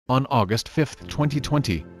On August 5,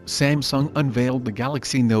 2020, Samsung unveiled the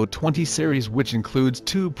Galaxy Note 20 series, which includes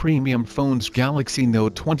two premium phones, Galaxy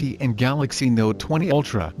Note 20 and Galaxy Note 20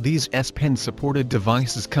 Ultra. These S Pen-supported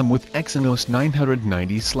devices come with Exynos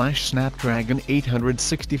 990/Snapdragon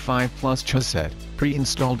 865 Plus chipset,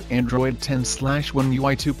 pre-installed Android 10/One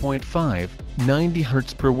UI 2.5,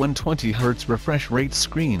 90Hz per 120Hz refresh rate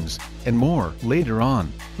screens, and more. Later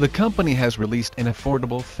on, the company has released an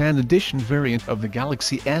affordable fan edition variant of the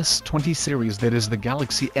Galaxy S20 series, that is the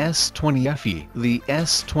Galaxy S20 FE. The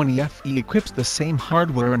S20 FE equips the same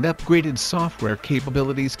hardware and upgraded software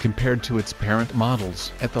capabilities compared to its parent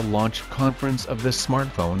models. At the launch conference of this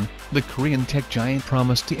smartphone, the Korean tech giant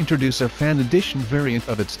promised to introduce a fan edition variant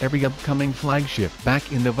of its every upcoming flagship.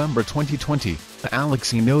 Back in November 2020, the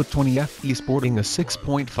Galaxy Note 20 FE sporting a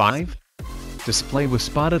 6.5 display was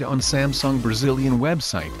spotted on Samsung Brazilian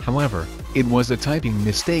website. However, it was a typing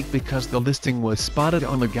mistake because the listing was spotted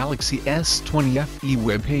on the Galaxy S20 FE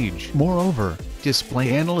webpage. Moreover,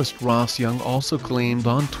 display analyst Ross Young also claimed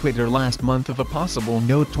on Twitter last month of a possible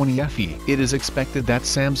Note 20 FE. It is expected that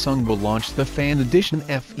Samsung will launch the Fan Edition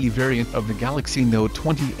FE variant of the Galaxy Note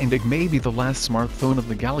 20, and it may be the last smartphone of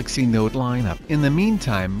the Galaxy Note lineup. In the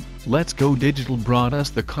meantime, Let's Go Digital brought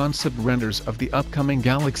us the concept renders of the upcoming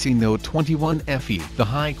Galaxy Note 21 FE. The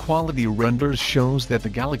high-quality renders shows that the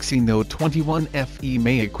Galaxy Note 21 FE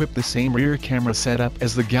may equip the same rear camera setup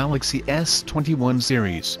as the Galaxy S21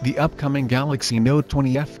 series. The upcoming Galaxy Note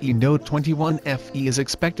 20 FE Note 21 FE is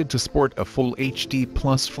expected to sport a full HD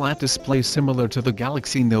Plus flat display similar to the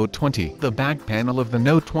Galaxy Note 20. The back panel of the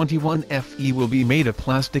Note 21 FE will be made of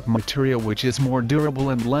plastic material, which is more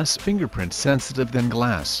durable and less fingerprint sensitive than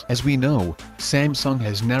glass. As we know, Samsung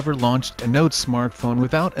has never launched a Note smartphone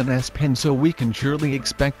without an S Pen, so we can surely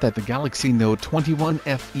expect that the Galaxy Note 21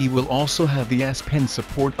 FE will also have the S Pen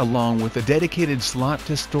support along with a dedicated slot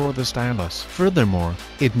to store the stylus. Furthermore,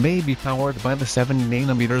 it may be powered by the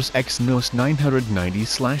 7nm Exynos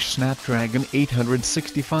 990/Snapdragon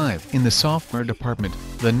 865. In the software department,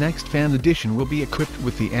 the next Fan Edition will be equipped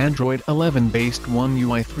with the Android 11 based One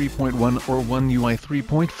UI 3.1 or One UI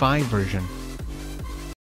 3.5 version.